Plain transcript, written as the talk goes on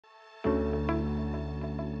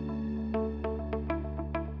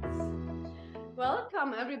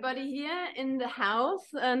welcome everybody here in the house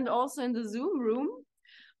and also in the Zoom room.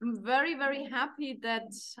 I'm very, very happy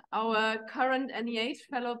that our current NEH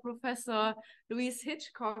Fellow Professor Louise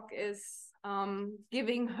Hitchcock is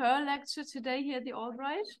giving her lecture today here at the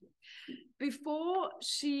Albright. Before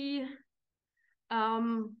she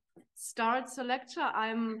starts her lecture,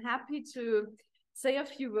 I'm happy to say a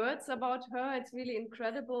few words about her. It's really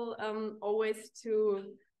incredible always to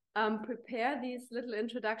prepare these little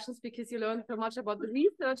introductions because you learn so much about the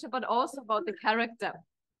researcher, but also about the character.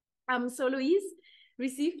 So Louise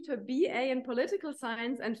received her BA in political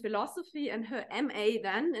science and philosophy and her MA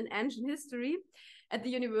then in ancient history at the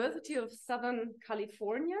University of Southern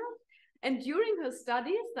California. And during her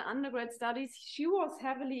studies, the undergrad studies, she was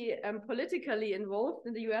heavily politically involved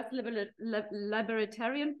in the US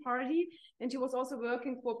Libertarian Party, and she was also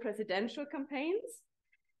working for presidential campaigns.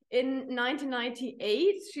 In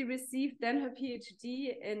 1998, she received then her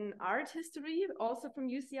PhD in art history, also from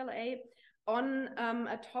UCLA, on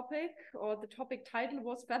a topic, or the topic title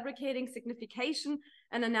was Fabricating Signification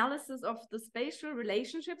and Analysis of the Spatial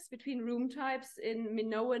Relationships Between Room Types in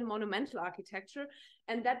Minoan Monumental Architecture.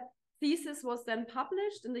 And that thesis was then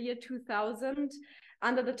published in the year 2000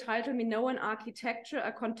 under the title Minoan Architecture,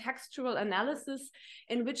 a Contextual Analysis,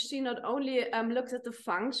 in which she not only looks at the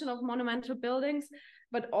function of monumental buildings,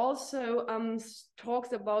 but also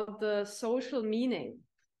talks about the social meaning.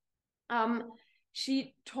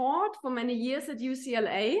 She taught for many years at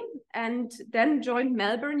UCLA and then joined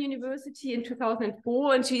Melbourne University in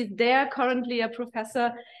 2004, and she's there currently a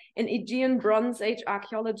professor in Aegean Bronze Age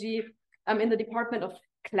archaeology in the Department of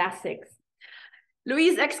Classics.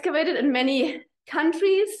 Louise excavated in many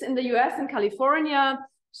countries in the US and California.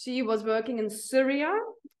 She was working in Syria,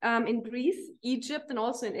 in Greece, Egypt, and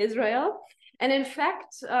also in Israel. And in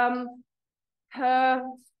fact,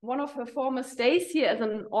 one of her former stays here as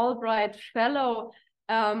an Albright Fellow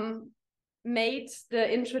made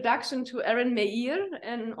the introduction to Aaron Meir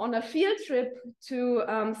and on a field trip to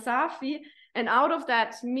Safi. And out of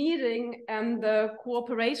that meeting, the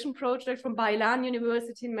cooperation project from Bailan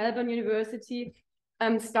University and Melbourne University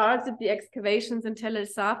started the excavations in Tel El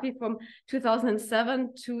Safi from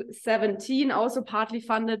 2007 to 2017, also partly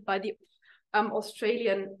funded by the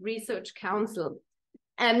Australian Research Council.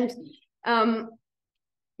 And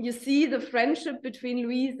you see the friendship between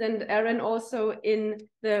Louise and Aaron also in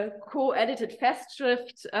the co-edited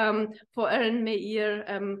Festschrift for Aaron Meir,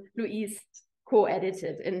 Louise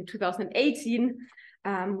co-edited in 2018.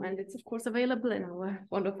 And it's of course available in our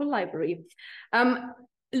wonderful library.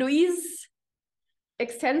 Louise's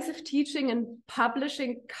extensive teaching and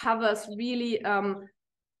publishing covers really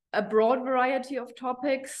a broad variety of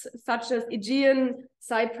topics, such as Aegean,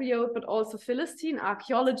 Cypriot, but also Philistine,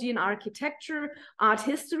 archaeology and architecture, art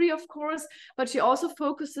history, of course, but she also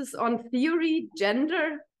focuses on theory,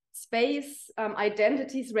 gender, space,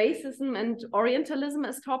 identities, racism, and Orientalism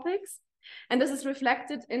as topics. And this is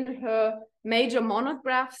reflected in her major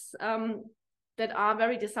monographs that are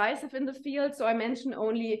very decisive in the field. So I mentioned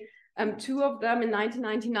only two of them. In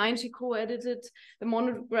 1999, she co-edited the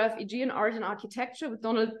monograph Aegean Art and Architecture with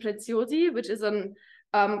Donald Preziosi, which is a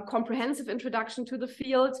comprehensive introduction to the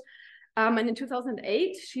field. And in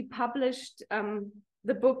 2008, she published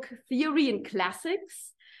the book Theory in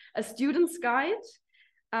Classics, a student's guide,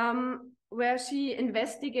 where she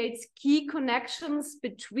investigates key connections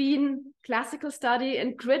between classical study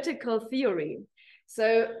and critical theory.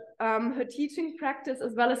 So her teaching practice,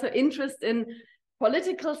 as well as her interest in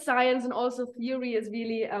political science and also theory, is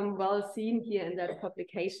really well seen here in that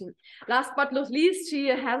publication. Last but not least, she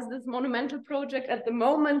has this monumental project at the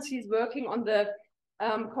moment. She's working on the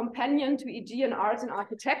companion to Aegean Art and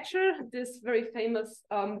Architecture, this very famous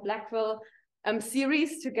Blackwell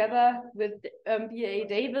series together with B.A.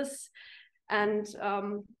 Davis. And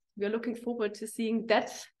we're looking forward to seeing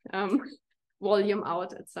that volume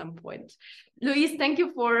out at some point. Louise, thank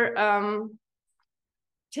you for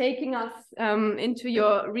taking us into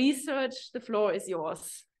your research. The floor is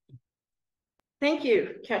yours. Thank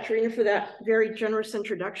you, Katerina, for that very generous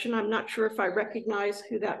introduction. I'm not sure if I recognize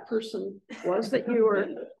who that person was that you were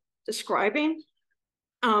describing.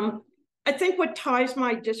 I think what ties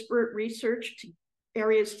my disparate research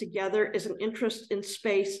areas together is an interest in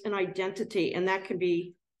space and identity, and that can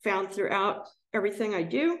be found throughout everything I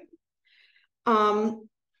do.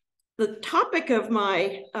 The topic of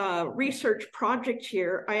my research project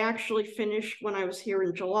here, I actually finished when I was here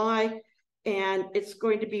in July, and it's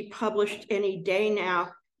going to be published any day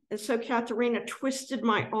now. And so Katerina twisted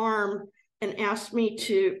my arm and asked me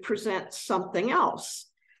to present something else.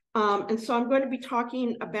 And so I'm going to be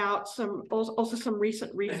talking about also some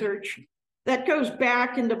recent research that goes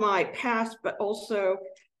back into my past, but also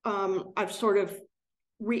I've sort of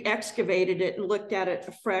re-excavated it and looked at it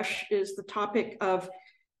afresh, is the topic of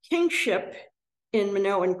kingship in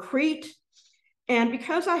Minoan Crete. And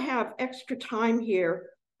because I have extra time here,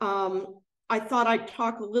 I thought I'd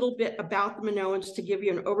talk a little bit about the Minoans to give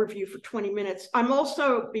you an overview for 20 minutes. I'll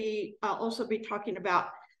also be talking about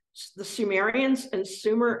the Sumerians and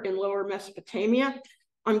Sumer in Lower Mesopotamia.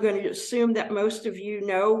 I'm going to assume that most of you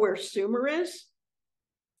know where Sumer is.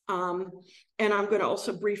 And I'm going to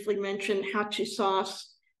also briefly mention Hattusas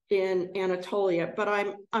in Anatolia. But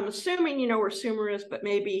I'm assuming you know where Sumer is, but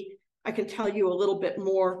maybe I can tell you a little bit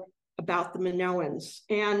more about the Minoans.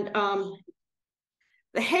 And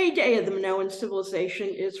the heyday of the Minoan civilization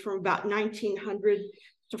is from about 1900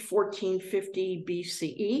 to 1450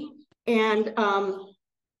 BCE. And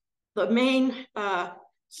the main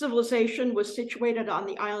civilization was situated on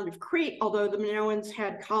the island of Crete, although the Minoans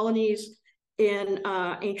had colonies in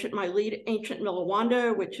ancient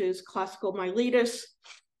Milawanda, which is classical Miletus,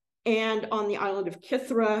 and on the island of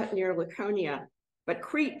Kythera near Laconia. But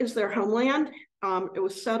Crete is their homeland. It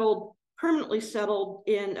was permanently settled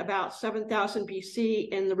in about 7000 BC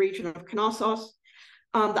in the region of Knossos.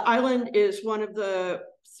 The island is one of the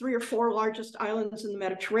 3 or 4 largest islands in the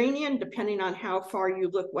Mediterranean, depending on how far you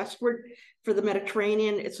look westward for the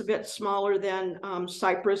Mediterranean. It's a bit smaller than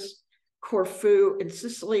Cyprus, Corfu, and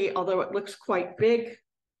Sicily, although it looks quite big.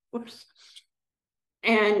 Whoops.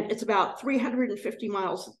 And it's about 350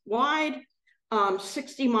 miles wide,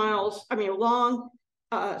 60 miles, long,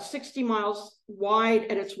 60 miles wide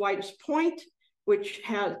at its widest point, which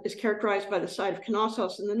is characterized by the site of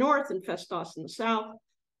Knossos in the north and Festos in the south.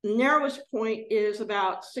 The narrowest point is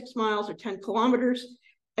about 6 miles or 10 kilometers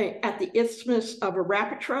at the Isthmus of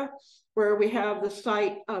Arapatra, where we have the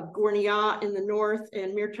site of Gornia in the north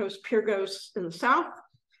and Myrtos Pyrgos in the south.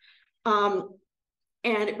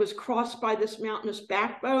 And it was crossed by this mountainous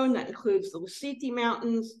backbone that includes the Lasiti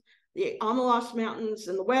Mountains, the Amelos Mountains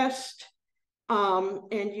in the west,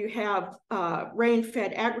 and you have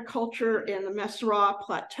rain-fed agriculture in the Mesara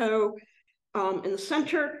Plateau in the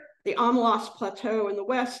center, the Amelos Plateau in the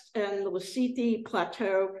west, and the Lasiti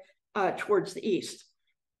Plateau towards the east.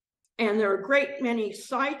 And there are a great many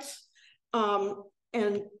sites,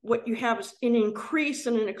 and what you have is an increase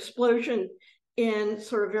and an explosion in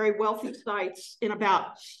sort of very wealthy sites in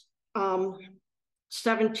about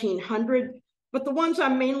 1700. But the ones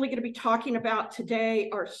I'm mainly going to be talking about today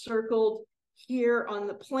are circled here on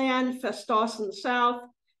the plan: Festos in the south,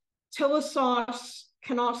 Tilissos,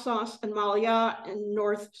 Knossos, and Malia in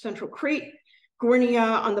north central Crete,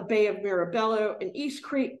 Gornia on the Bay of Mirabello in east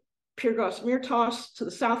Crete, Pyrgos Myrtos to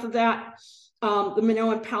the south of that, the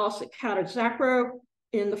Minoan palace at Katazzakro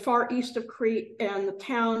in the far east of Crete, and the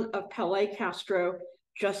town of Palais-Castro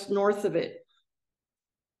just north of it.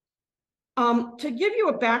 To give you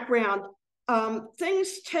a background,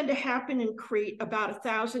 things tend to happen in Crete about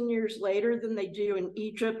 1,000 years later than they do in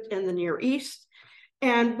Egypt and the Near East.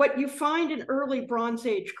 And what you find in early Bronze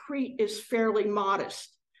Age Crete is fairly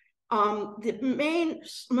modest. The main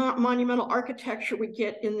monumental architecture we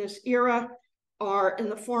get in this era are in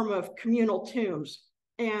the form of communal tombs.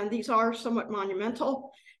 And these are somewhat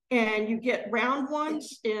monumental. And you get round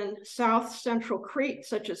ones in south central Crete,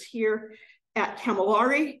 such as here at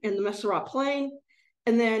Camillari in the Mesara Plain.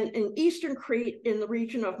 And then in eastern Crete, in the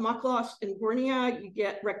region of Maklos and Gornia, you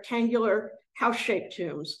get rectangular house-shaped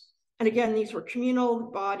tombs. And again, these were communal. The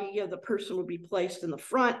body of the person would be placed in the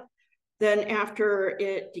front. Then after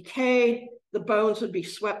it decayed, the bones would be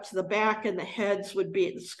swept to the back, and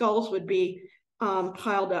the skulls would be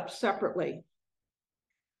piled up separately.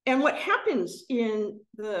 And what happens in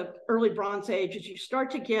the early Bronze Age is you start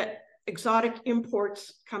to get exotic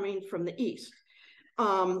imports coming from the east.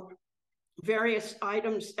 Various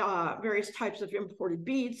items, various types of imported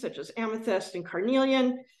beads, such as amethyst and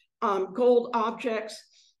carnelian, gold objects,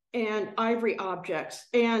 and ivory objects.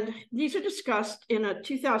 And these are discussed in a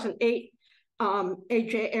 2008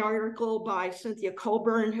 AJ article by Cynthia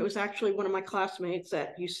Colburn, who was actually one of my classmates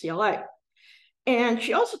at UCLA. And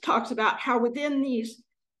she also talks about how within these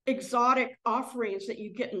exotic offerings that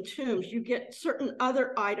you get in tombs, you get certain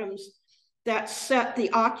other items that set the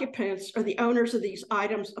occupants or the owners of these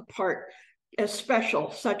items apart as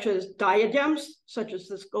special, such as diadems, such as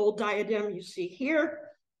this gold diadem you see here,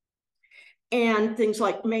 and things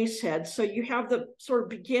like mace heads. So you have the sort of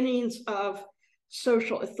beginnings of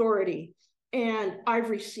social authority, and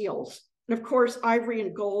ivory seals. And of course, ivory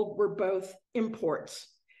and gold were both imports.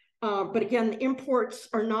 But again, the imports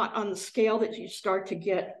are not on the scale that you start to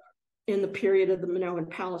get in the period of the Minoan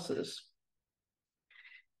palaces.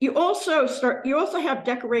 You also have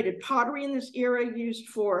decorated pottery in this era used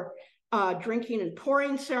for drinking and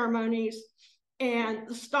pouring ceremonies. And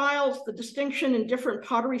the styles, the distinction in different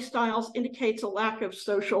pottery styles indicates a lack of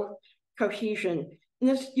social cohesion. And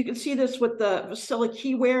this, you can see this with the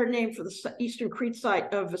Vasiliki ware, named for the eastern Crete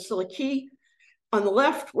site of Vasiliki. On the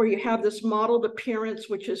left, where you have this mottled appearance,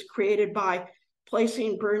 which is created by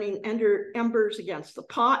placing burning embers against the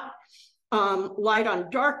pot, light on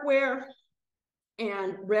dark ware,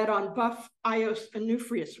 and red on buff Ios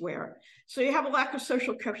Anufrius ware. So you have a lack of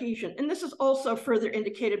social cohesion. And this is also further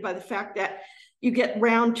indicated by the fact that you get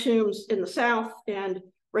round tombs in the south and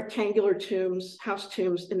rectangular tombs, house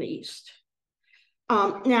tombs in the east.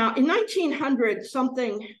 Now, in 1900,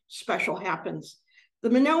 something special happens. The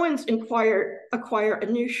Minoans acquire a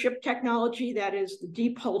new ship technology, that is the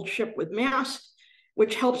deep-hulled ship with mast,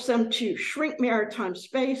 which helps them to shrink maritime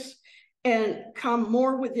space and come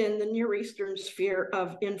more within the Near Eastern sphere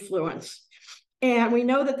of influence. And we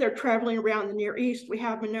know that they're traveling around the Near East. We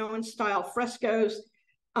have Minoan-style frescoes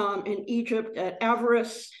in Egypt, at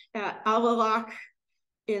Avaris, at Al-Alaq,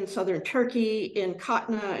 in southern Turkey, in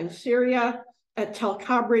Katna in Syria, at Tel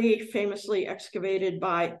Kabri, famously excavated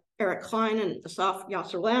by Eric Klein and Asaf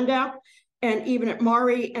Yasser Landau, and even at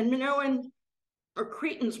Mari. And Minoan or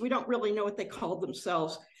Cretans, we don't really know what they called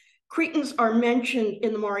themselves. Cretans are mentioned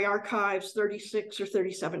in the Mari archives 36 or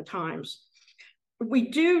 37 times. We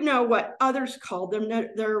do know what others called them.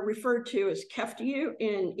 They're referred to as Keftiu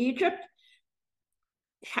in Egypt,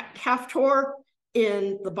 Kaftor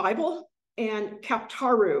in the Bible, and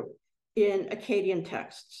Kaptaru in Akkadian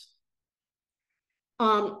texts.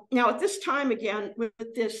 Now, at this time, again, with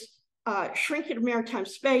this shrinking of maritime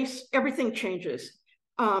space, everything changes.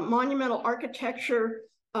 Monumental architecture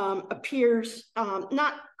appears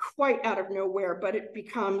not quite out of nowhere, but it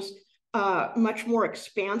becomes much more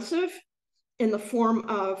expansive in the form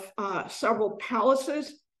of several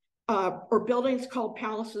palaces or buildings called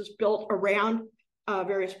palaces built around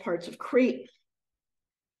various parts of Crete.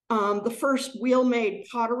 The first wheel-made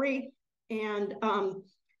pottery and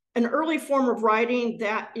an early form of writing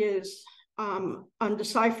that is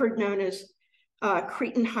undeciphered, known as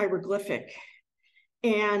Cretan hieroglyphic.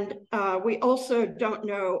 And we also don't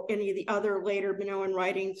know any of the other later Minoan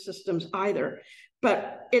writing systems either.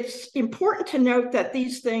 But it's important to note that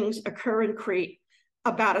these things occur in Crete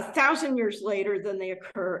about 1,000 years later than they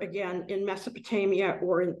occur again in Mesopotamia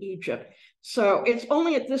or in Egypt. So it's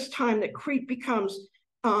only at this time that Crete becomes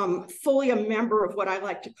fully a member of what I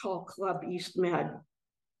like to call Club East Med.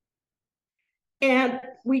 And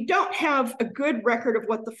we don't have a good record of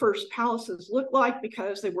what the first palaces looked like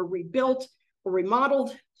because they were rebuilt or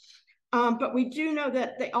remodeled. But we do know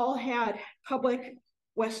that they all had public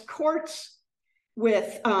west courts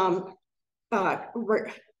with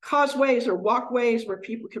causeways or walkways where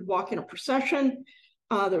people could walk in a procession.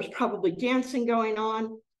 There was probably dancing going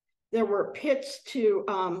on. There were pits to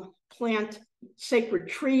plant sacred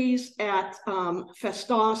trees at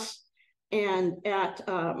Festos and at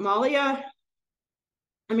Malia.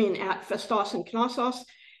 At Festos and Knossos,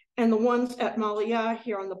 and the ones at Malia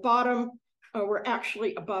here on the bottom were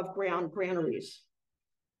actually above ground granaries.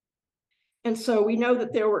 And so we know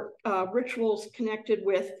that there were rituals connected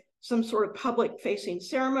with some sort of public facing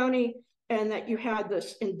ceremony, and that you had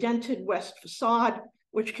this indented west facade,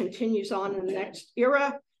 which continues on in the next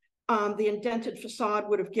era. The indented facade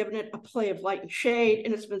would have given it a play of light and shade,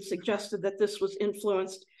 and it's been suggested that this was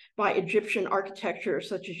influenced by Egyptian architecture,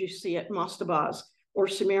 such as you see at Mastabaz, or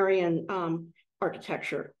Sumerian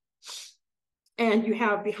architecture. And you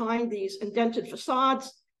have behind these indented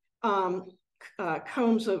facades,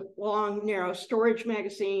 combs of long, narrow storage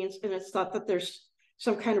magazines, and it's thought that there's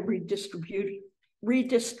some kind of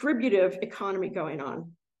redistributive economy going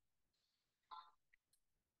on.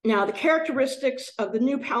 Now, the characteristics of the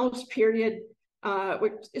New Palace period,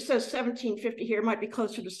 which it says 1750 here, might be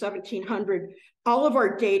closer to 1700. All of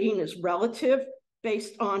our dating is relative,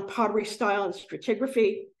 based on pottery style and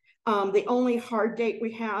stratigraphy. The only hard date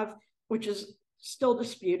we have, which is still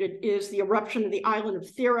disputed, is the eruption of the island of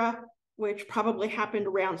Thera, which probably happened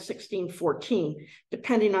around 1614,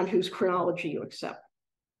 depending on whose chronology you accept.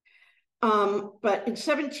 But in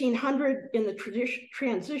 1700, in the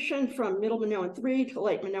transition from Middle Minoan III to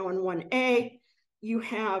Late Minoan 1A, you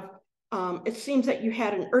have, it seems that you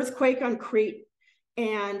had an earthquake on Crete,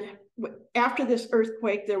 and after this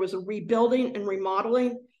earthquake, there was a rebuilding and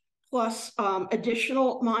remodeling, plus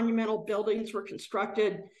additional monumental buildings were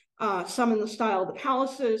constructed, some in the style of the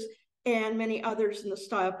palaces, and many others in the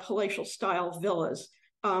style, palatial style villas,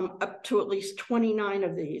 up to at least 29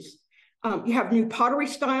 of these. You have new pottery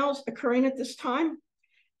styles occurring at this time.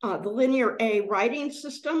 The linear A writing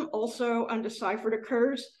system, also undeciphered,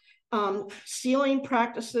 occurs. Sealing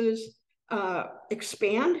practices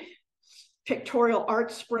expand, pictorial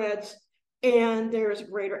art spreads, and there's a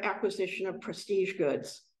greater acquisition of prestige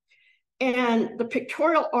goods. And the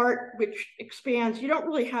pictorial art, which expands, you don't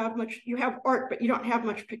really have much, you have art, but you don't have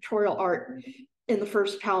much pictorial art in the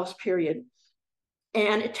First Palace period.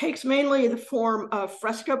 And it takes mainly the form of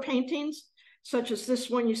fresco paintings, such as this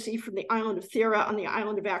one you see from the island of Thera on the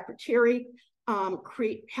island of Akrotiri.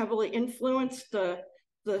 Crete heavily influenced the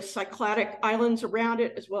Cycladic islands around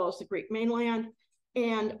it, as well as the Greek mainland,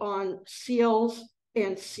 and on seals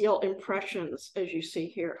and seal impressions, as you see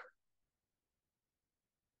here.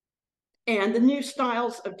 And the new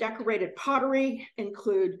styles of decorated pottery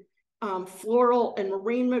include floral and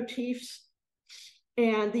marine motifs.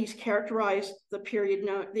 And these characterize the period,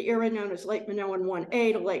 the era known as late Minoan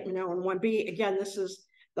 1A to late Minoan 1B. Again, this is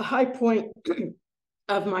the high point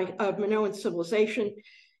of Minoan civilization.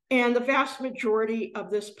 And the vast majority of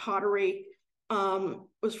this pottery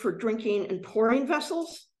was for drinking and pouring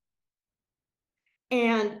vessels.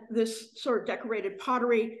 And this sort of decorated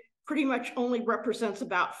pottery pretty much only represents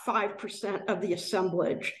about 5% of the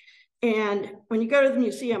assemblage. And when you go to the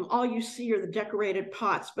museum, all you see are the decorated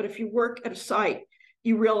pots. But if you work at a site,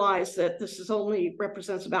 you realize that this is only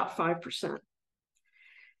represents about 5%.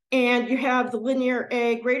 And you have the linear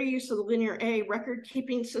A, greater use of the linear A record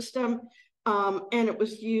keeping system. And it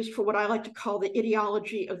was used for what I like to call the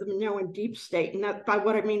ideology of the Minoan deep state. And that, by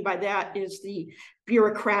what I mean by that, is the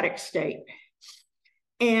bureaucratic state.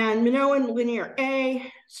 And Minoan linear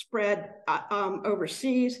A spread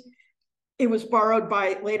overseas. It was borrowed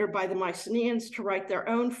later by the Mycenaeans to write their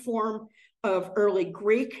own form of early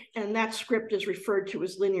Greek, and that script is referred to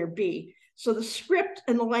as linear B. So the script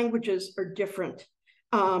and the languages are different.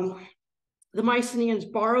 The Mycenaeans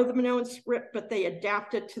borrow the Minoan script, but they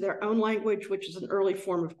adapt it to their own language, which is an early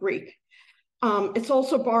form of Greek. It's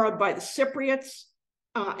also borrowed by the Cypriots,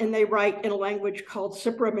 and they write in a language called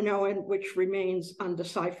Cypro-Minoan, which remains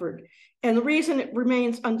undeciphered. And the reason it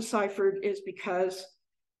remains undeciphered is because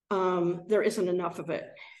there isn't enough of it.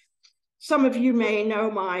 Some of you may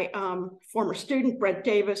know my former student, Brent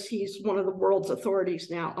Davis. He's one of the world's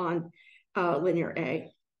authorities now on linear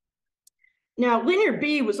A. Now, linear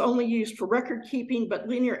B was only used for record keeping, but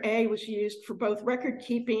linear A was used for both record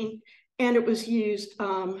keeping and it was used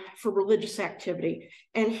for religious activity.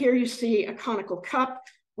 And here you see a conical cup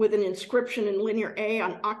with an inscription in linear A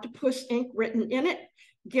on octopus ink written in it.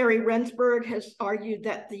 Gary Rensburg has argued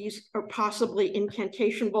that these are possibly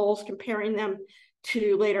incantation bowls, comparing them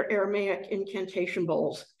to later Aramaic incantation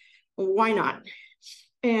bowls. Why not?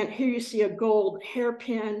 And here you see a gold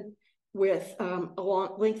hairpin with a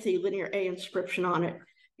long, lengthy linear A inscription on it.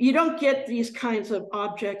 You don't get these kinds of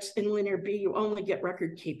objects in linear B, you only get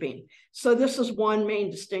record keeping. So this is one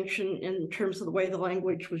main distinction in terms of the way the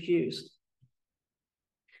language was used.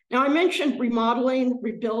 Now I mentioned remodeling,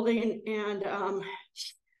 rebuilding, and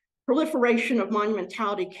proliferation of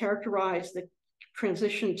monumentality characterized the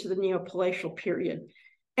transition to the Neopalatial period.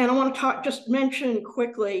 And I want to just mention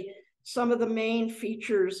quickly some of the main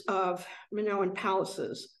features of Minoan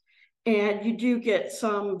palaces. And you do get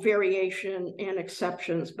some variation and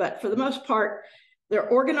exceptions, but for the most part, they're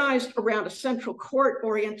organized around a central court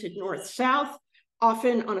oriented north-south,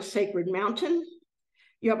 often on a sacred mountain.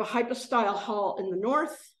 You have a hypostyle hall in the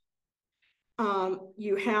north.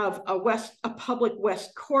 You have a public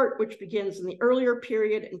west court, which begins in the earlier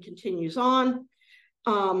period and continues on.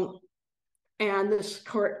 And this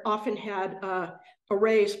court often had a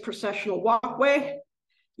raised processional walkway.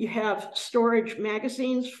 You have storage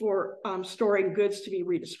magazines for storing goods to be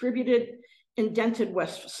redistributed, indented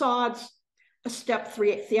west facades, a step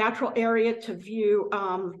 3 theatrical area to view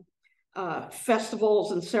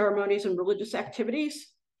festivals and ceremonies and religious activities.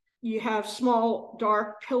 You have small,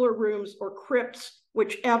 dark pillar rooms or crypts,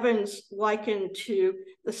 which Evans likened to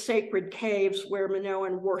the sacred caves where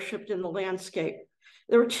Minoan worshipped in the landscape.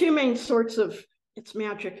 There were two main sorts of, it's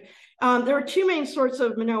magic. There were two main sorts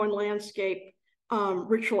of Minoan landscape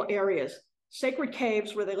ritual areas. Sacred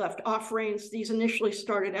caves where they left offerings. These initially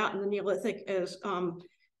started out in the Neolithic as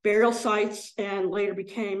burial sites and later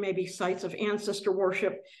became maybe sites of ancestor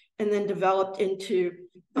worship and then developed into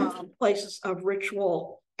places of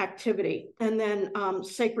ritual activity. And then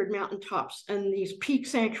sacred mountaintops and these peak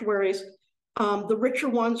sanctuaries. The richer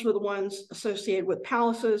ones were the ones associated with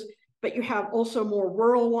palaces, but you have also more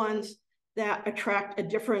rural ones that attract a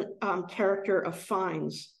different character of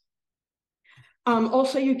finds.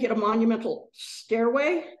 Also, you get a monumental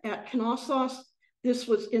stairway at Knossos. This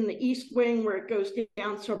was in the east wing where it goes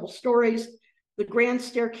down several stories. The grand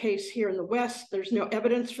staircase here in the west, there's no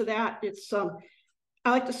evidence for that. It's, I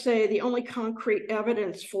like to say the only concrete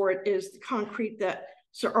evidence for it is the concrete that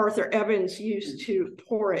Sir Arthur Evans used to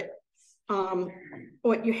pour it.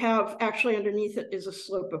 What you have actually underneath it is a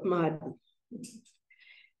slope of mud.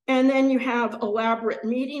 And then you have elaborate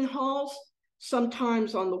meeting halls,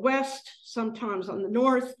 sometimes on the west, sometimes on the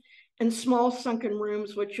north, and small sunken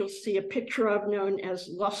rooms, which you'll see a picture of, known as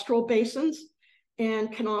lustral basins. And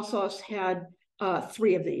Knossos had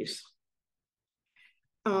 3 of these.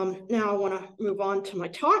 Now I want to move on to my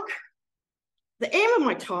talk. The aim of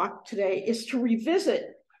my talk today is to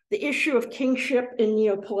revisit the issue of kingship in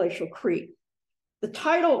Neopalatial Crete. The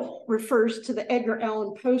title refers to the Edgar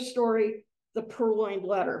Allan Poe story, The Purloined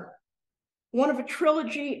Letter, one of a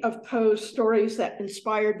trilogy of Poe's stories that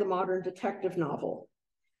inspired the modern detective novel.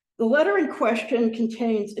 The letter in question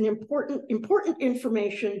contains an important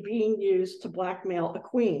information being used to blackmail a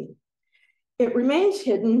queen. It remains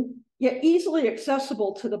hidden, yet easily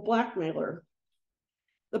accessible to the blackmailer.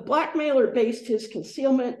 The blackmailer based his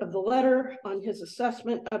concealment of the letter on his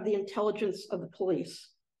assessment of the intelligence of the police.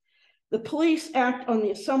 The police act on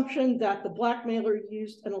the assumption that the blackmailer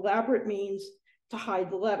used an elaborate means to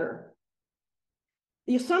hide the letter.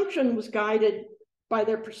 The assumption was guided by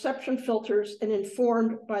their perception filters and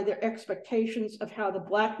informed by their expectations of how the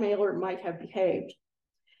blackmailer might have behaved.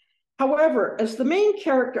 However, as the main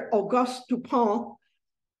character, Auguste Dupin,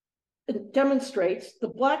 demonstrates, the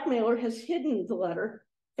blackmailer has hidden the letter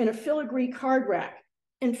in a filigree card rack,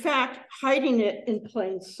 in fact, hiding it in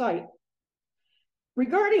plain sight.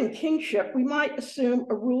 Regarding kingship, we might assume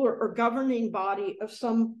a ruler or governing body of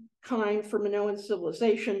some kind for Minoan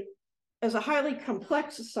civilization as a highly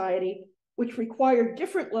complex society which required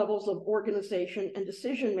different levels of organization and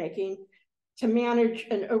decision-making to manage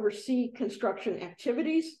and oversee construction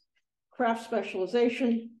activities, craft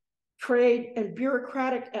specialization, trade, and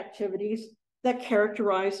bureaucratic activities that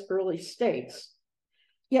characterize early states.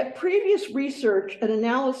 Yet previous research and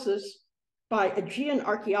analysis by Aegean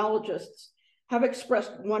archaeologists have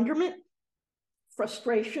expressed wonderment,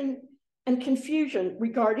 frustration, and confusion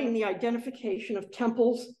regarding the identification of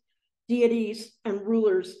temples, deities, and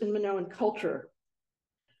rulers in Minoan culture.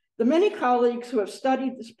 The many colleagues who have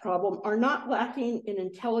studied this problem are not lacking in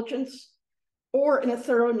intelligence or in a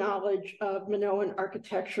thorough knowledge of Minoan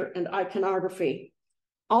architecture and iconography.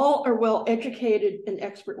 All are well educated and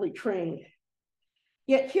expertly trained.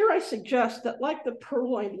 Yet here I suggest that, like the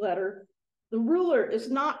Purloined letter, the ruler is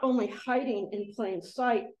not only hiding in plain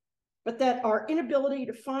sight, but that our inability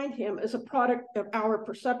to find him is a product of our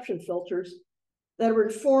perception filters that are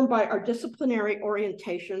informed by our disciplinary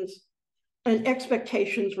orientations and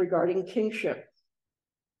expectations regarding kingship.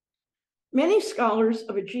 Many scholars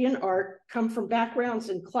of Aegean art come from backgrounds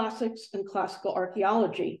in classics and classical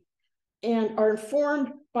archaeology and are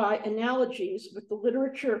informed by analogies with the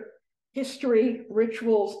literature, history,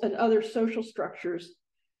 rituals, and other social structures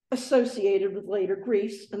associated with later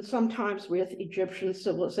Greece and sometimes with Egyptian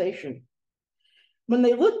civilization. When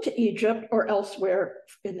they look to Egypt or elsewhere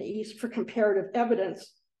in the East for comparative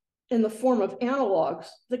evidence in the form of analogs,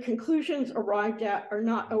 the conclusions arrived at are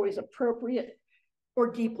not always appropriate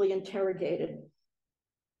or deeply interrogated.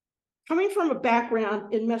 Coming from a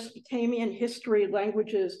background in Mesopotamian history,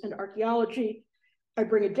 languages, and archaeology, I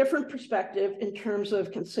bring a different perspective in terms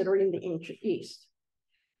of considering the ancient East.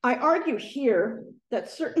 I argue here that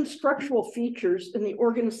certain structural features in the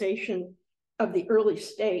organization of the early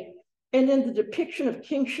state and in the depiction of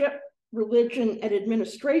kingship, religion, and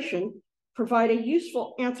administration provide a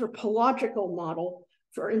useful anthropological model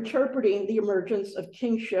for interpreting the emergence of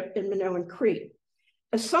kingship in Minoan Crete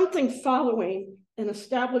as something following an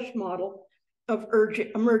established model of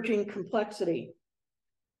emerging complexity.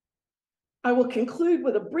 I will conclude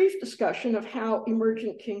with a brief discussion of how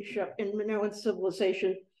emergent kingship in Minoan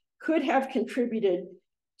civilization could have contributed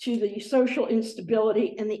to the social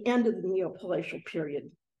instability and the end of the Neopalatial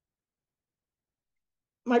period.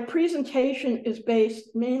 My presentation is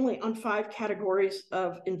based mainly on 5 categories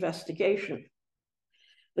of investigation.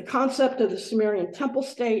 The concept of the Sumerian temple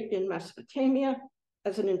state in Mesopotamia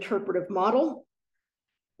as an interpretive model,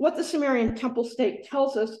 what the Sumerian temple state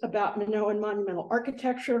tells us about Minoan monumental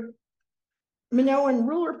architecture, Minoan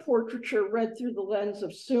ruler portraiture read through the lens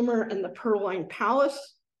of Sumer and the Purloined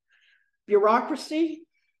Palace, bureaucracy,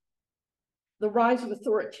 the rise of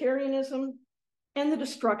authoritarianism, and the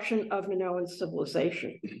destruction of Minoan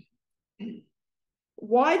civilization.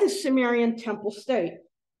 Why the Sumerian temple state?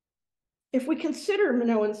 If we consider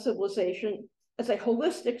Minoan civilization as a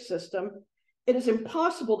holistic system, it is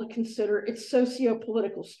impossible to consider its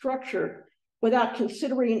socio-political structure without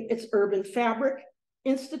considering its urban fabric,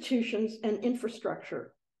 institutions, and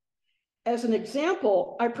infrastructure. As an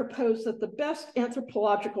example, I propose that the best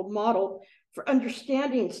anthropological model for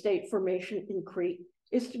understanding state formation in Crete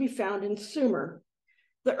is to be found in Sumer,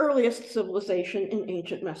 the earliest civilization in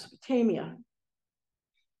ancient Mesopotamia.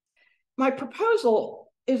 My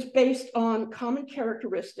proposal is based on common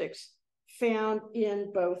characteristics found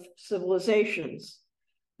in both civilizations.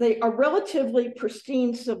 They are relatively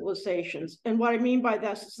pristine civilizations. And what I mean by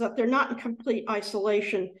this is that they're not in complete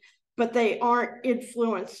isolation, but they aren't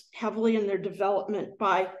influenced heavily in their development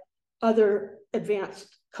by other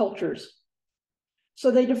advanced cultures. So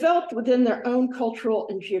they developed within their own cultural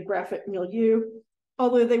and geographic milieu,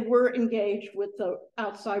 although they were engaged with the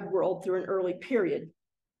outside world through an early period.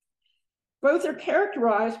 Both are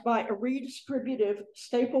characterized by a redistributive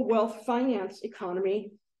staple wealth finance economy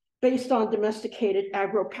based on domesticated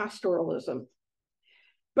agropastoralism.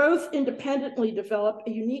 Both independently developed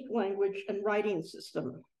a unique language and writing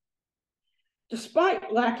system.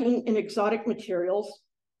 Despite lacking in exotic materials,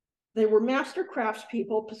 they were master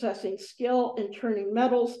craftspeople possessing skill in turning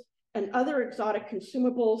metals and other exotic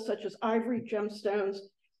consumables such as ivory, gemstones,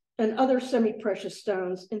 and other semi-precious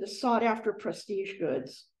stones into sought-after prestige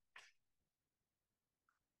goods.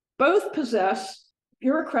 Both possess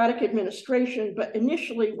bureaucratic administration, but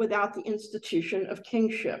initially without the institution of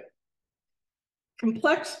kingship.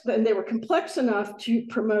 They were complex enough to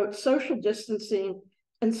promote social distancing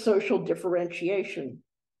and social differentiation.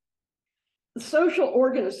 The social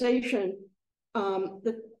organization,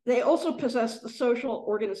 they also possess the social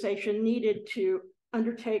organization needed to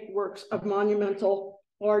undertake works of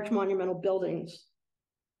large monumental buildings.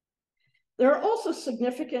 There are also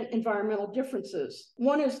significant environmental differences.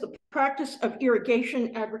 One is the practice of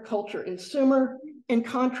irrigation agriculture in Sumer, in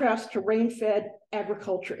contrast to rain-fed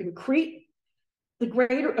agriculture in Crete, the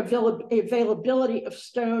greater availability of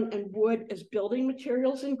stone and wood as building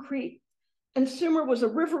materials in Crete, and Sumer was a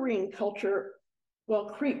riverine culture, while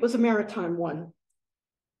Crete was a maritime one.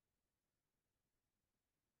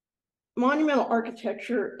 Monumental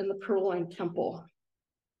architecture in the Purloined Temple.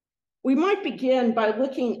 We might begin by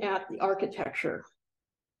looking at the architecture.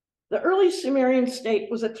 The early Sumerian state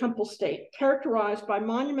was a temple state characterized by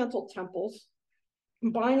monumental temples,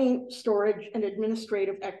 combining storage and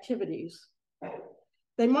administrative activities.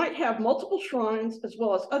 They might have multiple shrines as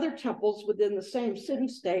well as other temples within the same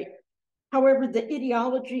city-state. However, the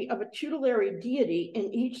ideology of a tutelary deity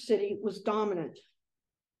in each city was dominant.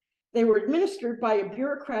 They were administered by a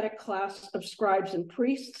bureaucratic class of scribes and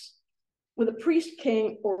priests, with a priest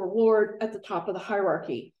king or lord at the top of the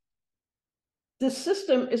hierarchy. This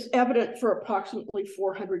system is evident for approximately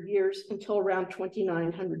 400 years until around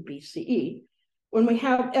 2900 BCE, when we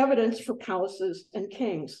have evidence for palaces and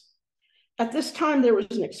kings. At this time, there was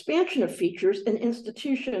an expansion of features and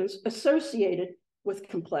institutions associated with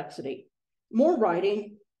complexity, more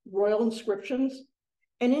writing, royal inscriptions,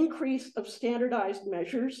 an increase of standardized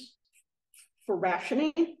measures for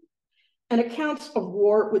rationing, and accounts of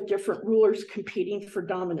war with different rulers competing for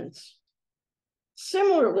dominance.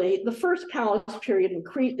 Similarly, the first palace period in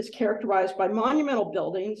Crete is characterized by monumental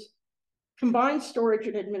buildings, combined storage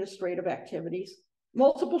and administrative activities,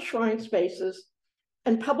 multiple shrine spaces,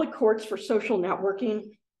 and public courts for social networking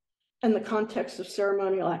and the context of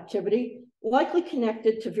ceremonial activity, likely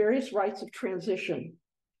connected to various rites of transition.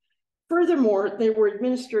 Furthermore, they were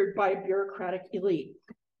administered by a bureaucratic elite.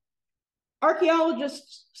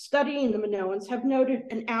 Archaeologists studying the Minoans have noted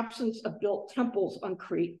an absence of built temples on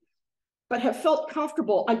Crete, but have felt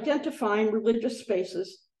comfortable identifying religious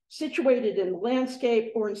spaces situated in the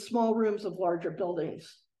landscape or in small rooms of larger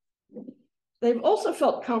buildings. They've also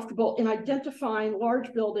felt comfortable in identifying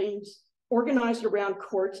large buildings organized around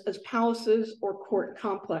courts as palaces or court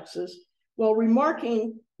complexes, while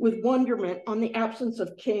remarking with wonderment on the absence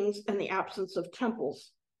of kings and the absence of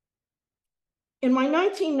temples. In my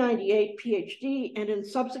 1998 PhD and in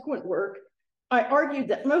subsequent work, I argued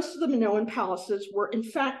that most of the Minoan palaces were in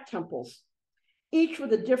fact temples, each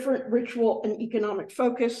with a different ritual and economic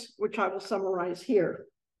focus, which I will summarize here.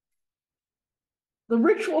 The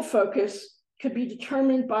ritual focus could be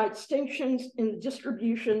determined by distinctions in the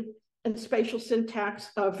distribution and spatial syntax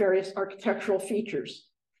of various architectural features.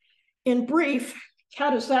 In brief,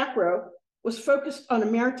 Catazakro was focused on a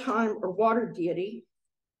maritime or water deity,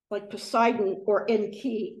 like Poseidon or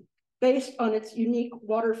Enki, based on its unique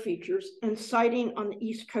water features and siting on the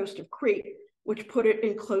east coast of Crete, which put it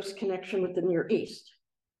in close connection with the Near East.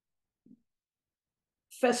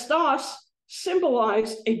 Festos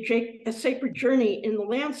symbolized a sacred journey in the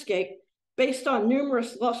landscape based on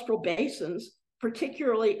numerous lustral basins,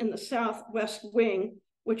 particularly in the southwest wing,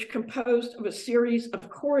 which composed of a series of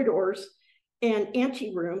corridors and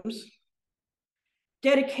anterooms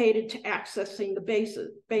dedicated to accessing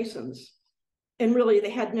the basins. And really, they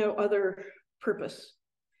had no other purpose.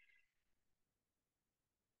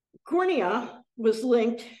 Gornia was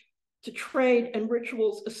linked to trade and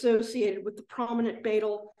rituals associated with the prominent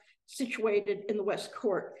Badal situated in the West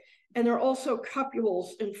Court. And there are also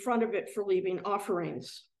cupules in front of it for leaving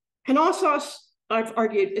offerings. Knossos, I've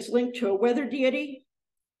argued, is linked to a weather deity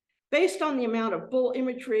based on the amount of bull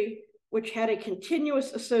imagery, which had a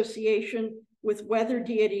continuous association with weather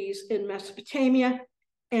deities in Mesopotamia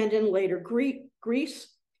and in later Greece,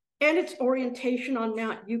 and its orientation on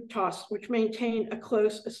Mount Euctos, which maintained a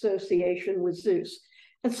close association with Zeus.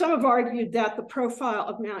 And some have argued that the profile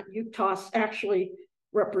of Mount Euctos actually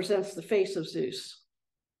represents the face of Zeus.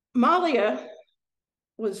 Malia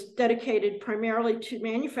was dedicated primarily to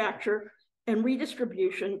manufacture and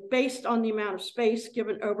redistribution based on the amount of space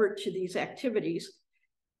given over to these activities,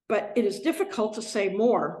 but it is difficult to say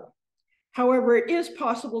more. However, it is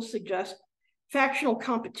possible to suggest factional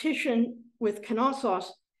competition with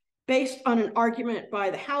Knossos based on an argument by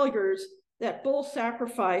the Haligers that bull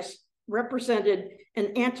sacrifice represented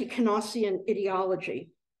an anti-Knossian ideology.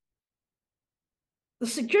 The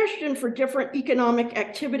suggestion for different economic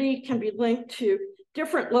activity can be linked to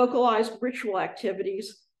different localized ritual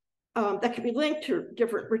activities that can be linked to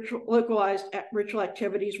different localized ritual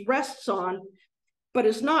activities rests on, but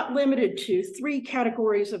is not limited to 3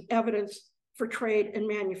 categories of evidence for trade and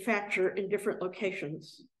manufacture in different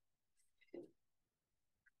locations.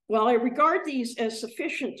 While I regard these as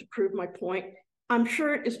sufficient to prove my point, I'm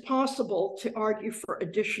sure it is possible to argue for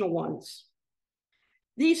additional ones.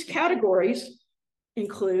 These categories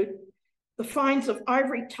include the finds of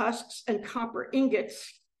ivory tusks and copper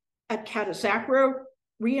ingots at Catazacro,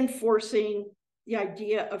 reinforcing the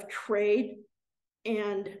idea of trade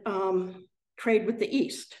and trade with the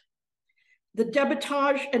East. The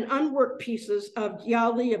debitage and unworked pieces of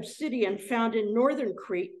Yali obsidian found in northern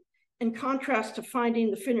Crete, in contrast to finding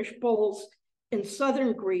the finished bowls in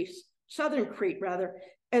southern Crete,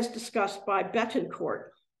 as discussed by Betancourt.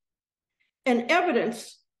 And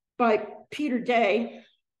evidence by Peter Day's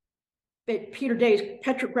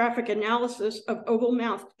petrographic analysis of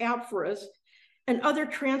oval-mouthed amphoras and other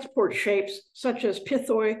transport shapes such as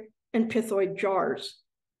pithoi and pithoid jars.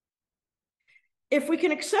 If we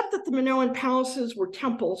can accept that the Minoan palaces were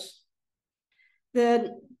temples,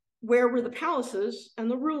 then where were the palaces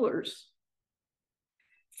and the rulers?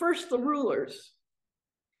 First, the rulers.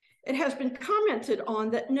 It has been commented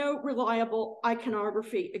on that no reliable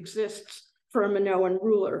iconography exists for a Minoan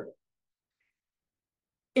ruler.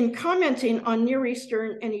 In commenting on Near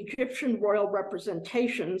Eastern and Egyptian royal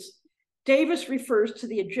representations, Davis refers to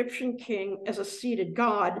the Egyptian king as a seated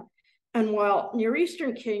god, and while Near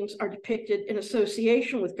Eastern kings are depicted in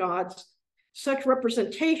association with gods, such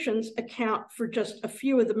representations account for just a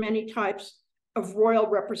few of the many types of royal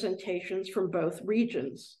representations from both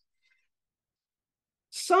regions.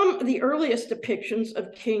 Some of the earliest depictions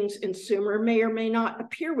of kings in Sumer may or may not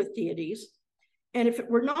appear with deities, and if it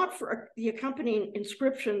were not for the accompanying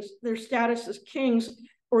inscriptions, their status as kings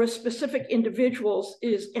or as specific individuals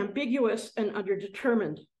is ambiguous and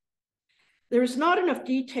underdetermined. There is not enough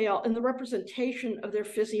detail in the representation of their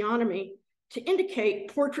physiognomy to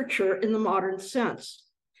indicate portraiture in the modern sense.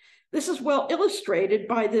 This is well illustrated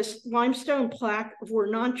by this limestone plaque of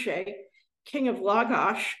Wernanche, king of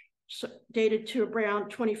Lagash, dated to around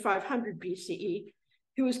 2500 BCE,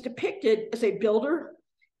 who is depicted as a builder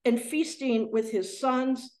and feasting with his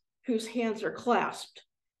sons whose hands are clasped,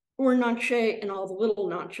 Wernanche and all the little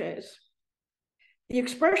Nanches. The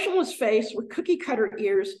expressionless face with cookie cutter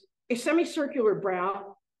ears, a semicircular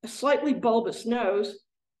brow, a slightly bulbous nose,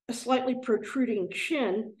 a slightly protruding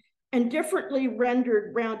chin, and differently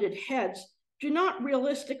rendered rounded heads do not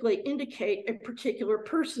realistically indicate a particular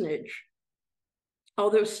personage,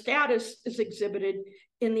 although status is exhibited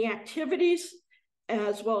in the activities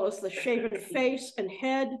as well as the shaven face and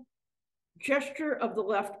head, gesture of the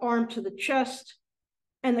left arm to the chest,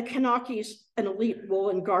 and the Kanaki's an elite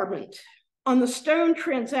woolen garment. On the stone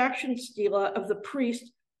transaction stela of the priest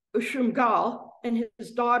Ushumgal and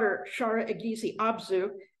his daughter Shara Egizi Abzu,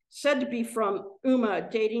 said to be from Umma,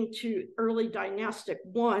 dating to early dynastic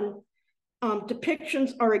 1,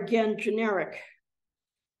 depictions are again generic.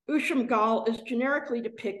 Ushumgal is generically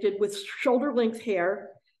depicted with shoulder-length hair,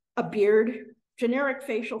 a beard, generic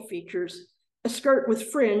facial features, a skirt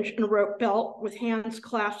with fringe and a rope belt with hands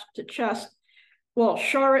clasped to chest, while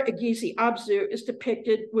Shara Egizi Abzu is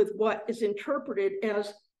depicted with what is interpreted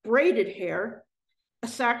as braided hair, a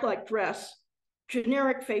sack-like dress,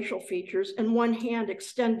 generic facial features, and one hand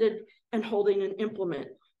extended and holding an implement.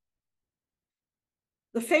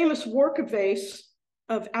 The famous Work vase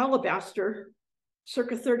of alabaster,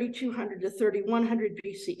 circa 3200 to 3100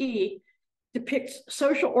 BCE, depicts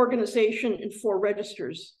social organization in 4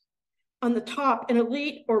 registers. On the top, an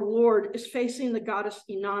elite or lord is facing the goddess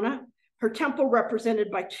Inanna, her temple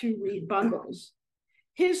represented by 2 reed bundles.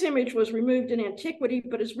 His image was removed in antiquity,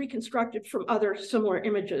 but is reconstructed from other similar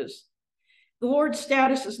images. The lord's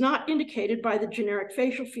status is not indicated by the generic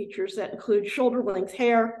facial features that include shoulder-length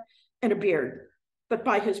hair and a beard, but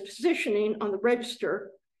by his positioning on the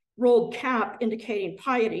register, rolled cap indicating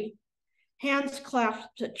piety, hands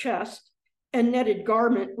clasped at chest, and netted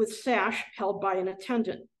garment with sash held by an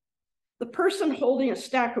attendant. The person holding a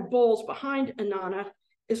stack of bowls behind Inanna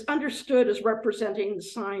is understood as representing the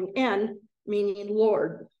sign N, meaning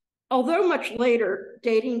Lord. Although much later,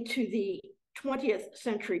 dating to the 20th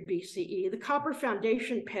century BCE, the copper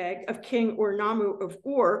foundation peg of King Ur-Nammu of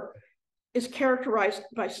Ur is characterized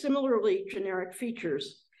by similarly generic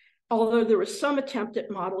features, although there was some attempt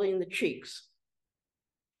at modeling the cheeks.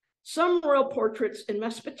 Some royal portraits in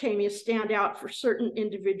Mesopotamia stand out for certain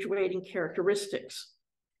individuating characteristics.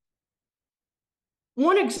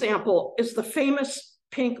 One example is the famous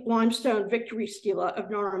pink limestone victory stela of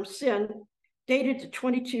Naram Sin, dated to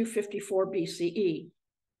 2254 BCE.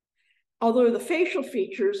 Although the facial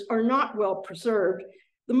features are not well preserved,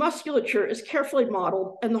 the musculature is carefully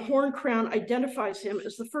modeled, and the horn crown identifies him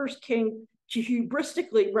as the first king to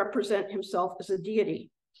hubristically represent himself as a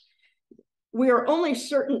deity. We are only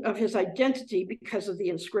certain of his identity because of the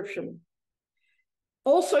inscription.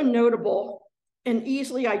 Also notable and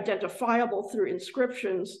easily identifiable through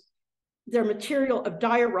inscriptions, their material of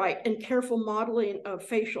diorite and careful modeling of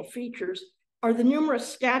facial features, are the numerous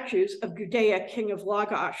statues of Gudea, king of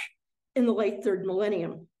Lagash, in the late 3rd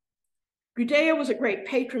millennium. Gudea was a great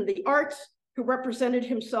patron of the arts who represented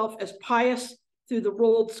himself as pious through the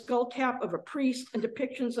rolled skull cap of a priest and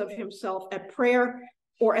depictions of himself at prayer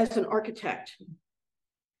or as an architect.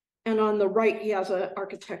 And on the right, he has an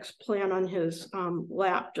architect's plan on his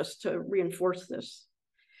lap just to reinforce this.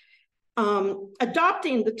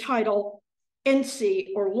 Adopting the title Ensi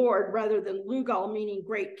or Lord rather than Lugal, meaning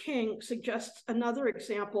great king, suggests another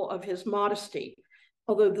example of his modesty,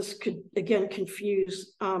 although this could again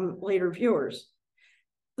confuse later viewers.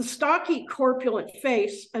 The stocky, corpulent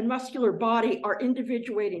face and muscular body are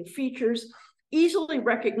individuating features, easily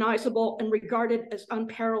recognizable and regarded as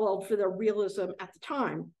unparalleled for their realism at the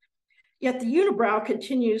time. Yet the unibrow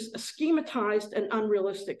continues a schematized and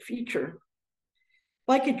unrealistic feature.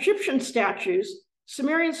 Like Egyptian statues,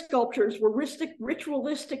 Sumerian sculptures were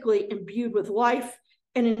ritualistically imbued with life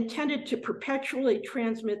and intended to perpetually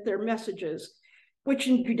transmit their messages, which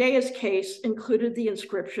in Gudea's case included the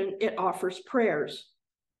inscription, "It offers prayers."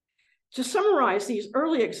 To summarize, these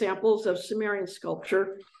early examples of Sumerian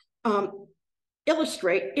sculpture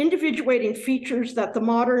illustrate individuating features that the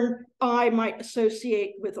modern eye might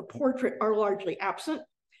associate with a portrait are largely absent,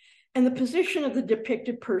 and the position of the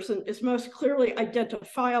depicted person is most clearly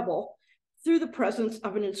identifiable through the presence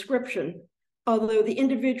of an inscription, although the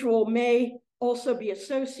individual may also be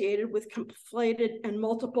associated with conflated and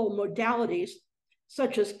multiple modalities,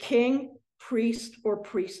 such as king, priest, or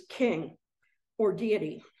priest-king, or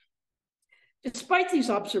deity. Despite these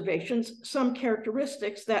observations, some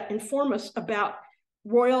characteristics that inform us about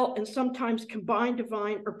royal and sometimes combined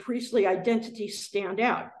divine or priestly identities stand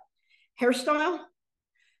out. Hairstyle,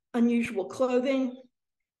 unusual clothing,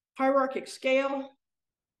 hierarchic scale,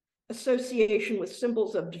 association with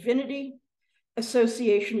symbols of divinity,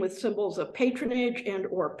 association with symbols of patronage and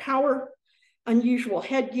or power, unusual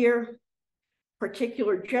headgear,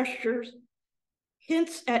 particular gestures,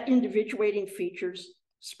 hints at individuating features,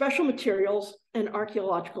 special materials, and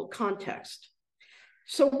archaeological context.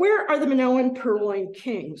 So where are the Minoan purloined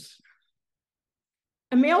kings?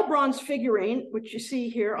 A male bronze figurine, which you see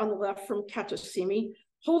here on the left from Katosimi,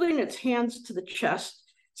 holding its hands to the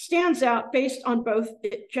chest, stands out based on both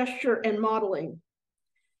gesture and modeling.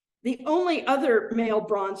 The only other male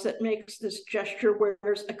bronze that makes this gesture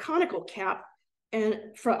wears a conical cap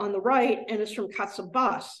and on the right, and is from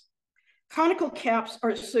Katsabas. Conical caps are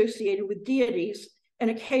associated with deities and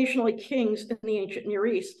occasionally kings in the ancient Near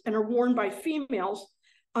East, and are worn by females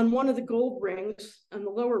on one of the gold rings on the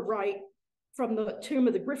lower right from the tomb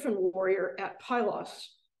of the Griffin warrior at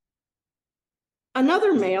Pylos.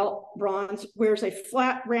 Another male bronze wears a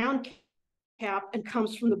flat round cap and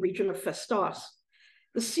comes from the region of Festos.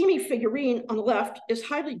 The Simi figurine on the left is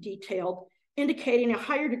highly detailed, indicating a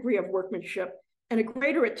higher degree of workmanship and a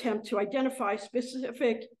greater attempt to identify a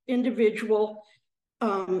specific individual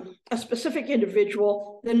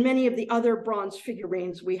than many of the other bronze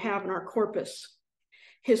figurines we have in our corpus.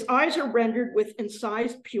 His eyes are rendered with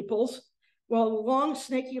incised pupils, while long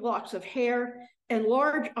snaky locks of hair and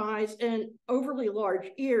large eyes and overly large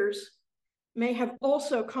ears may have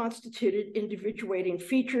also constituted individuating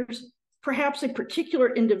features, perhaps a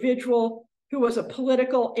particular individual who was a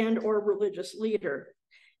political and or religious leader.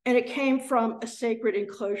 And it came from a sacred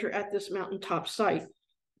enclosure at this mountaintop site.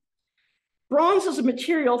 Bronze is a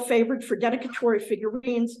material favored for dedicatory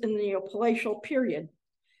figurines in the Neopalatial period.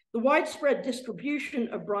 The widespread distribution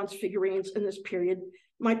of bronze figurines in this period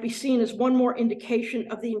might be seen as one more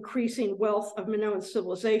indication of the increasing wealth of Minoan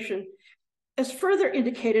civilization, as further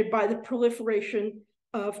indicated by the proliferation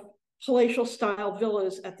of palatial-style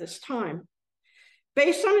villas at this time.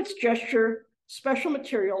 Based on its gesture, special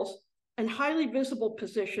materials, and highly visible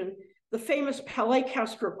position, the famous Palais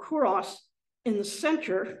Castro Kouros in the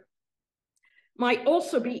center might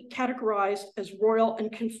also be categorized as royal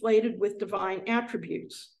and conflated with divine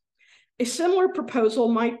attributes. A similar proposal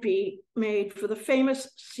might be made for the famous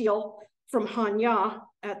seal from Hanya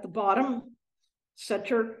at the bottom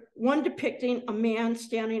center, one depicting a man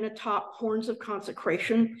standing atop horns of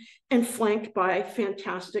consecration and flanked by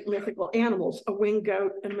fantastic mythical animals, a winged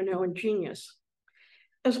goat and Minoan genius,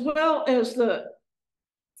 as well as the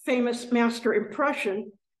famous master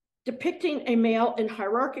impression depicting a male in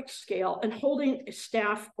hierarchic scale and holding a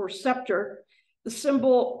staff or scepter, the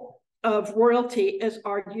symbol of royalty as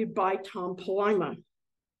argued by Tom Palaima.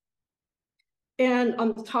 And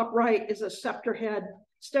on the top right is a scepter head,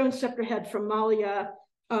 stone scepter head from Malia,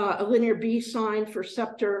 a linear B sign for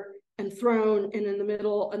scepter and throne, and in the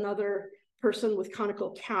middle, another person with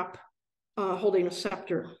conical cap holding a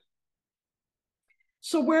scepter.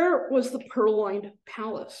 So where was the Purloined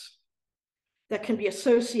Palace that can be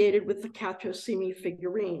associated with the Katosimi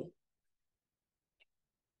figurine?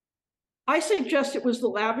 I suggest it was the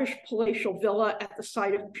lavish palatial villa at the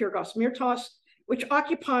site of Pyrgos Myrtos, which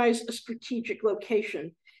occupies a strategic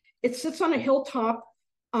location. It sits on a hilltop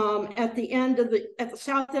at the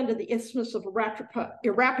south end of the Isthmus of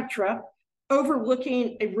Arapatra,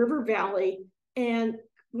 overlooking a river valley, and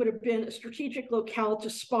would have been a strategic locale to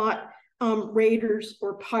spot raiders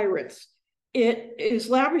or pirates. It is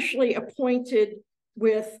lavishly appointed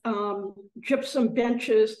with gypsum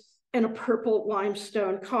benches and a purple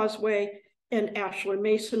limestone causeway and ashlar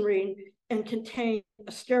masonry, and contained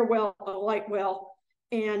a stairwell, a light well,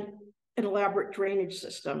 and an elaborate drainage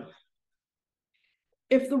system.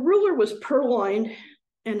 If the ruler was purloined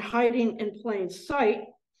and hiding in plain sight,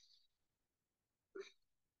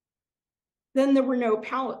 then there were no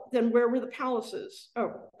palace. Then where were the palaces?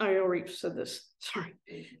 Oh, I already said this, sorry.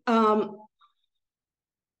 And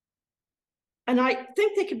I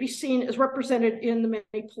think they could be seen as represented in the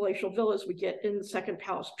many palatial villas we get in the Second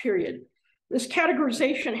Palace period. This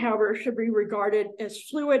categorization, however, should be regarded as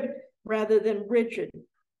fluid rather than rigid.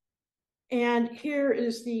 And here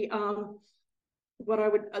is the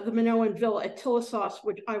the Minoan villa at Tilissos,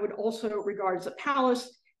 which I would also regard as a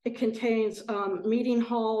palace. It contains meeting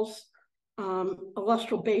halls, a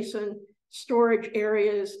lustral basin, storage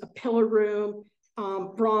areas, a pillar room,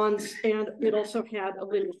 bronze, and it also had a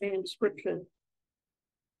linear inscription.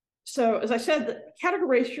 So as I said, the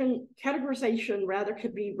categorization rather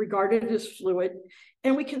could be regarded as fluid,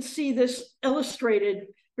 and we can see this illustrated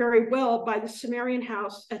very well by the Sumerian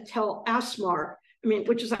house at Tel Asmar,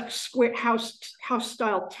 which is a square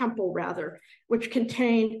house-style temple rather, which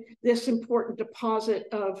contained this important deposit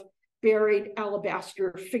of buried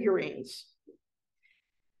alabaster figurines.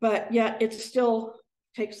 But yet it still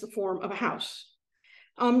takes the form of a house.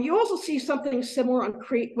 You also see something similar on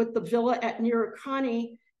Crete with the villa at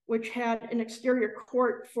Nirikani, which had an exterior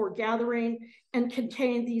court for gathering and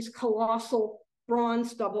contained these colossal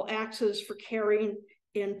bronze double axes for carrying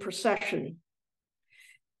in procession.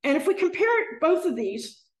 And if we compare both of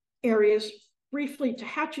these areas briefly to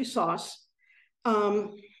Hattusas,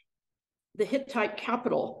 the Hittite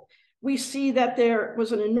capital, we see that there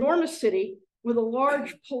was an enormous city with a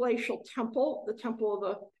large palatial temple, the temple of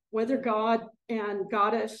the weather god and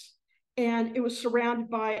goddess, and it was surrounded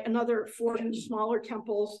by another 4 smaller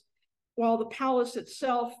temples, while the palace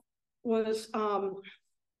itself was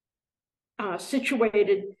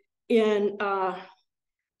situated in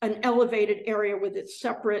an elevated area with its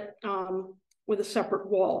separate, with a separate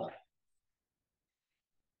wall.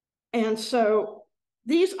 And so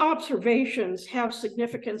these observations have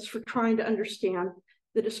significance for trying to understand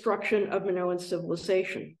the destruction of Minoan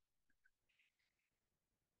civilization.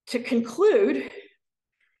 To conclude,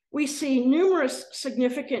 we see numerous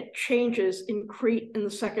significant changes in Crete in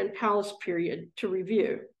the Second Palace period to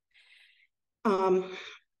review. And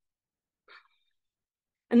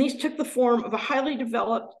these took the form of a highly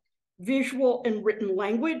developed, visual and written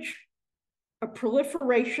language, a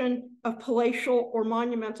proliferation of palatial or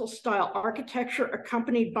monumental style architecture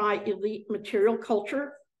accompanied by elite material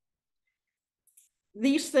culture.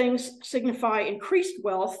 These things signify increased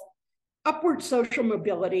wealth, upward social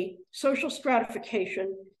mobility, social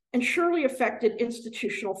stratification, and surely affected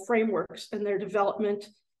institutional frameworks and their development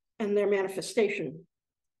and their manifestation.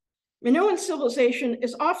 Minoan civilization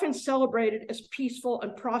is often celebrated as peaceful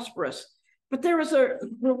and prosperous, but there is a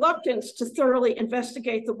reluctance to thoroughly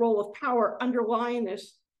investigate the role of power underlying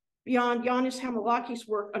this beyond Yanis Hamilakis'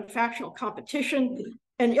 work on factional competition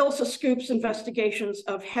and Ilse Scoop's investigations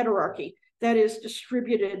of heterarchy, that is,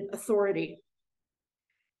 distributed authority.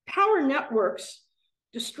 Power networks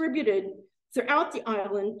distributed throughout the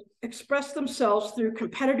island express themselves through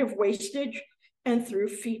competitive wastage and through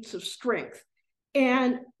feats of strength.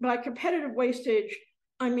 And by competitive wastage,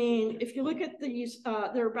 I mean, if you look at these,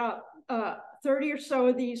 there are about 30 or so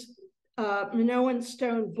of these Minoan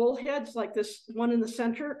stone bullheads, like this one in the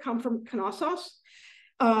center, come from Knossos.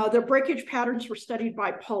 Their breakage patterns were studied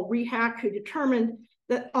by Paul Rehack, who determined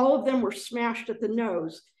that all of them were smashed at the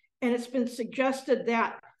nose. And it's been suggested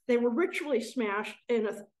that they were ritually smashed in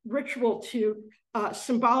a ritual to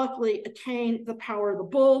symbolically attain the power of the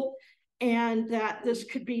bull, and that this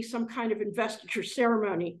could be some kind of investiture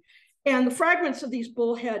ceremony. And the fragments of these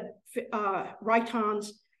bullhead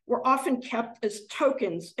rhytons were often kept as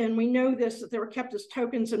tokens. And we know this, that they were kept as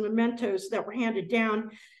tokens and mementos that were handed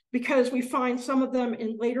down, because we find some of them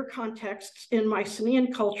in later contexts in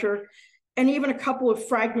Mycenaean culture, and even a couple of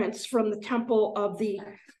fragments from the temple of the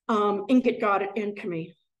ingot god at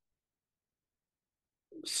Enkemi.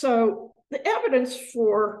 So the evidence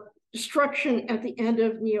for destruction at the end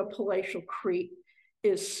of Neopalatial Crete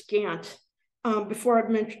is scant. Before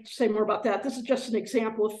I say more about that, this is just an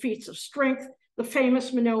example of feats of strength. The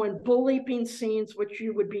famous Minoan bull leaping scenes, which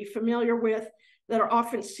you would be familiar with, that are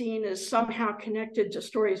often seen as somehow connected to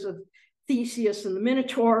stories of Theseus and the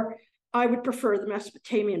Minotaur. I would prefer the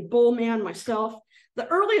Mesopotamian bull man myself. The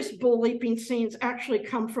earliest bull leaping scenes actually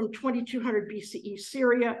come from 2200 BCE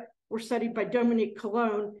Syria, were studied by Dominique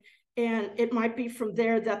Cologne, and it might be from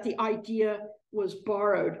there that the idea was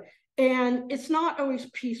borrowed. And it's not always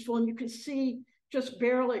peaceful, and you can see just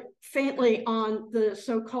barely, faintly on the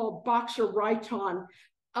so-called boxer rhyton,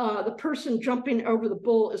 the person jumping over the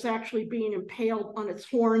bull is actually being impaled on its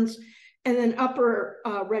horns. And then upper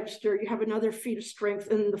register, you have another feat of strength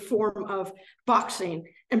in the form of boxing.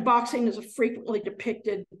 And boxing is a frequently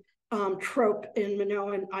depicted trope in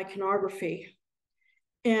Minoan iconography.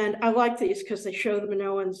 And I like these because they show the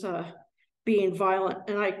Minoans being violent.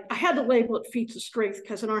 And I had to label it feats of strength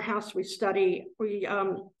because in our house we celebrate, what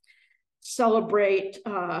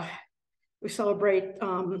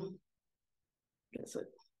is it?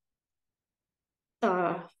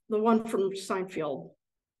 The one from Seinfeld.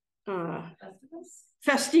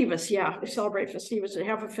 Festivus, yeah, we celebrate Festivus. We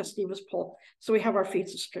have a Festivus pole, so we have our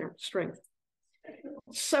feats of strength.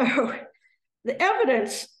 So the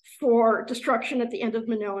evidence for destruction at the end of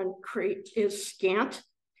Minoan Crete is scant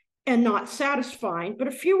and not satisfying, but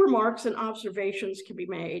a few remarks and observations can be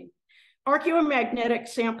made. Archaeomagnetic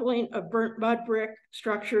sampling of burnt mud brick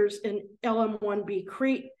structures in LM1B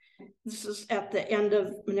Crete, this is at the end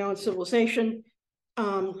of Minoan civilization,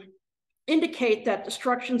 indicate that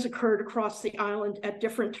destructions occurred across the island at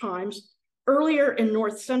different times, earlier in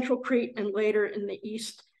north central Crete and later in the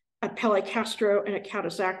east at Pelecastro and at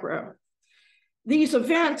Catazacro. These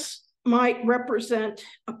events might represent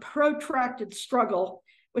a protracted struggle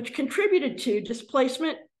which contributed to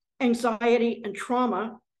displacement, anxiety, and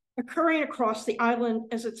trauma occurring across the island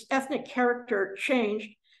as its ethnic character changed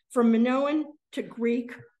from Minoan to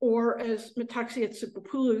Greek, or as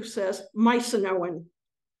Metaxiatsipopoulou says, Mycenaean.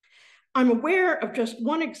 I'm aware of just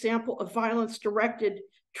one example of violence directed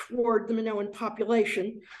toward the Minoan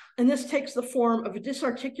population, and this takes the form of a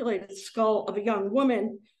disarticulated skull of a young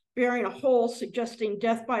woman bearing a hole suggesting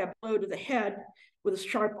death by a blow to the head with a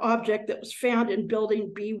sharp object that was found in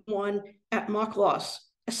building B1 at Maklos,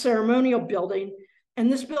 a ceremonial building.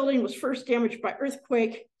 And this building was first damaged by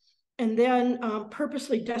earthquake and then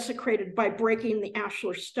purposely desecrated by breaking the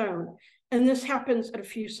ashlar stone. And this happens at a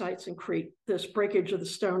few sites in Crete, this breakage of the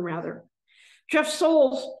stone rather. Jeff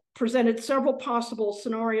Soules presented several possible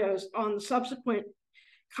scenarios on the subsequent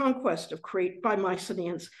conquest of Crete by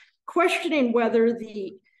Mycenaeans, questioning whether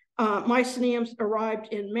the Mycenaeans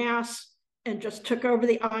arrived in mass and just took over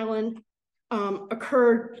the island,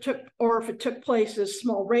 or if it took place as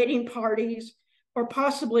small raiding parties, or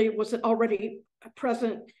possibly was it already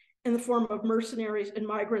present in the form of mercenaries and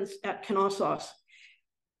migrants at Knossos.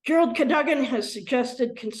 Gerald Cadogan has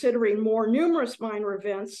suggested considering more numerous minor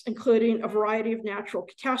events, including a variety of natural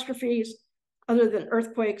catastrophes other than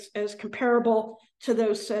earthquakes, as comparable to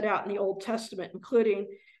those set out in the Old Testament, including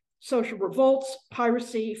social revolts,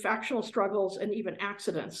 piracy, factional struggles, and even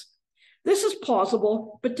accidents. This is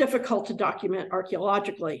plausible, but difficult to document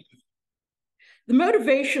archaeologically. The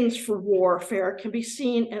motivations for warfare can be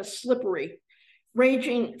seen as slippery,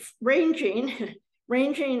 ranging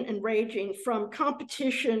from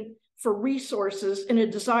competition for resources and a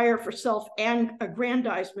desire for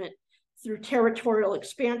self-aggrandizement through territorial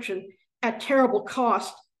expansion at terrible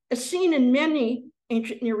cost, as seen in many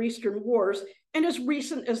ancient Near Eastern wars, and as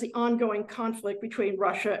recent as the ongoing conflict between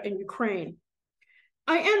Russia and Ukraine.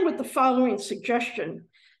 I end with the following suggestion,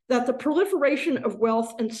 that the proliferation of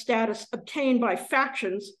wealth and status obtained by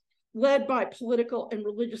factions led by political and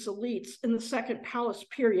religious elites in the Second Palace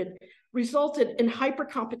period resulted in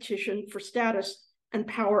hyper-competition for status and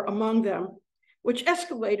power among them, which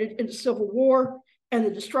escalated into civil war and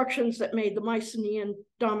the destructions that made the Mycenaean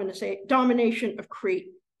domination of Crete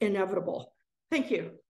inevitable. Thank you.